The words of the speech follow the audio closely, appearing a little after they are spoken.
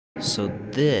So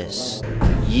this,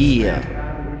 yeah.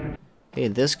 Hey,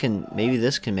 maybe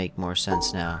this can make more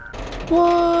sense now.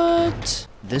 What?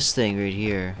 This thing right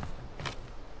here.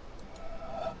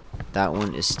 That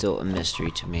one is still a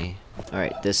mystery to me.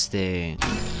 Alright, this thing.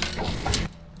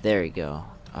 There we go.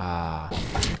 And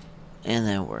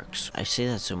that works. I say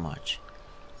that so much.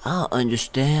 I don't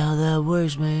understand how that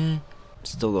works, man.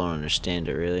 Still don't understand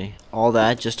it, really. All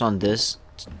that just on this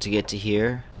to get to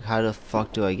here? How the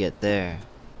fuck do I get there?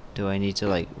 Do I need to,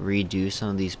 like, redo some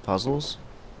of these puzzles?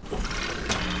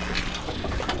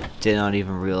 Did not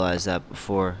even realize that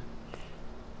before.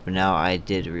 But now I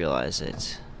did realize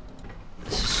it.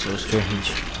 This is so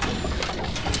strange.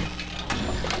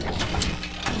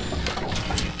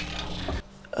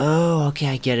 Oh, okay,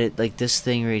 I get it. Like this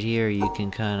thing right here, you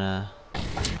can kinda...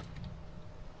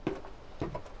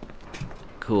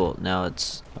 Cool, now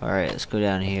it's... Alright, let's go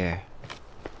down here.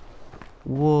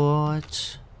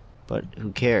 What? But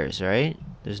who cares, right?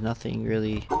 There's nothing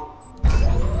really...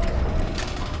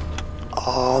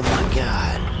 Oh my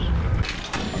god.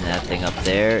 And that thing up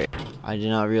there. I did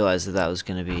not realize that that was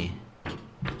gonna be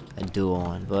a dual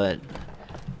one, but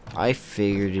I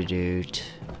figured it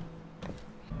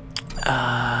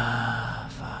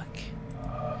out. Fuck.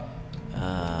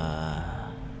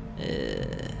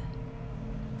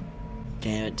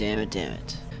 Damn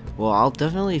it. Well, I'll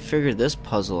definitely figure this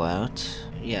puzzle out.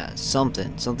 Yeah,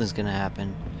 something's gonna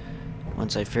happen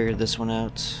once I figure this one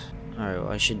out. Alright,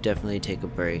 well, I should definitely take a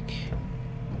break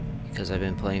because I've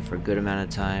been playing for a good amount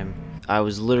of time. I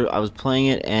was playing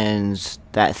it and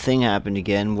that thing happened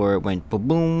again where it went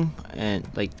boom, and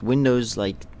like Windows,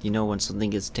 like, you know, when something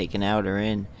gets taken out or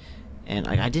in, and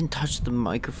like I didn't touch the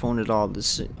microphone at all.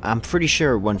 I'm pretty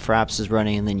sure when Fraps is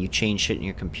running and then you change shit in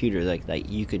your computer, like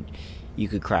you could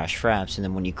crash Fraps, and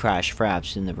then when you crash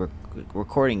Fraps and the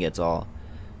recording gets all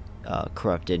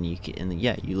corrupted, and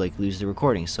you like lose the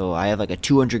recording. So I have like a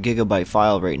 200 gigabyte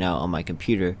file right now on my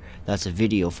computer. That's a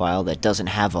video file that doesn't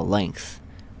have a length.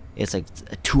 It's like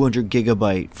a 200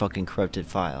 gigabyte fucking corrupted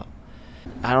file.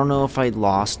 I don't know if I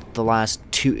lost the last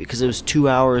two, because it was 2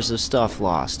 hours of stuff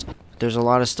lost. There's a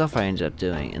lot of stuff I ended up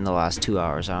doing in the last 2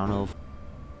 hours. I don't know if...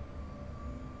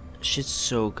 Shit's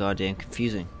so goddamn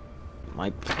confusing. My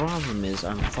problem is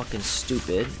I'm fucking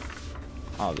stupid,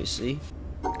 obviously,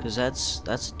 because that's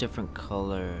a different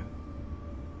color.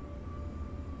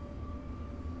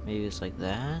 Maybe it's like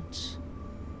that,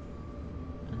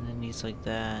 and then it's like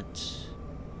that.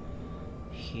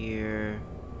 Here.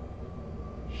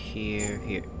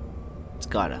 It's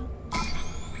gotta.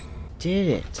 Did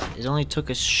it. It only took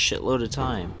a shitload of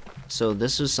time. So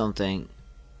this was something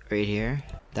right here.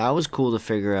 That was cool to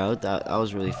figure out. That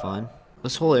was really fun.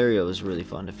 This whole area was really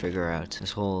fun to figure out.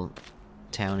 This whole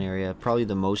town area, probably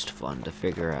the most fun to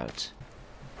figure out.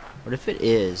 What if it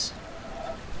is?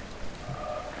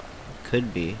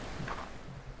 Could be.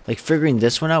 Like, figuring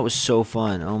this one out was so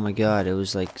fun. Oh my god, it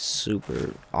was like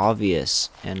super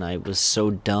obvious, and I was so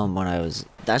dumb when I was...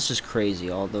 That's just crazy,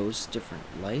 all those different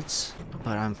lights.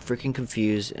 But I'm freaking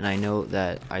confused, and I know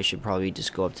that I should probably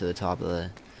just go up to the top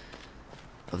of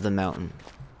the mountain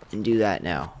and do that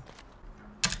now.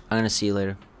 I'm gonna see you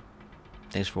later.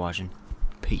 Thanks for watching.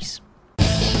 Peace.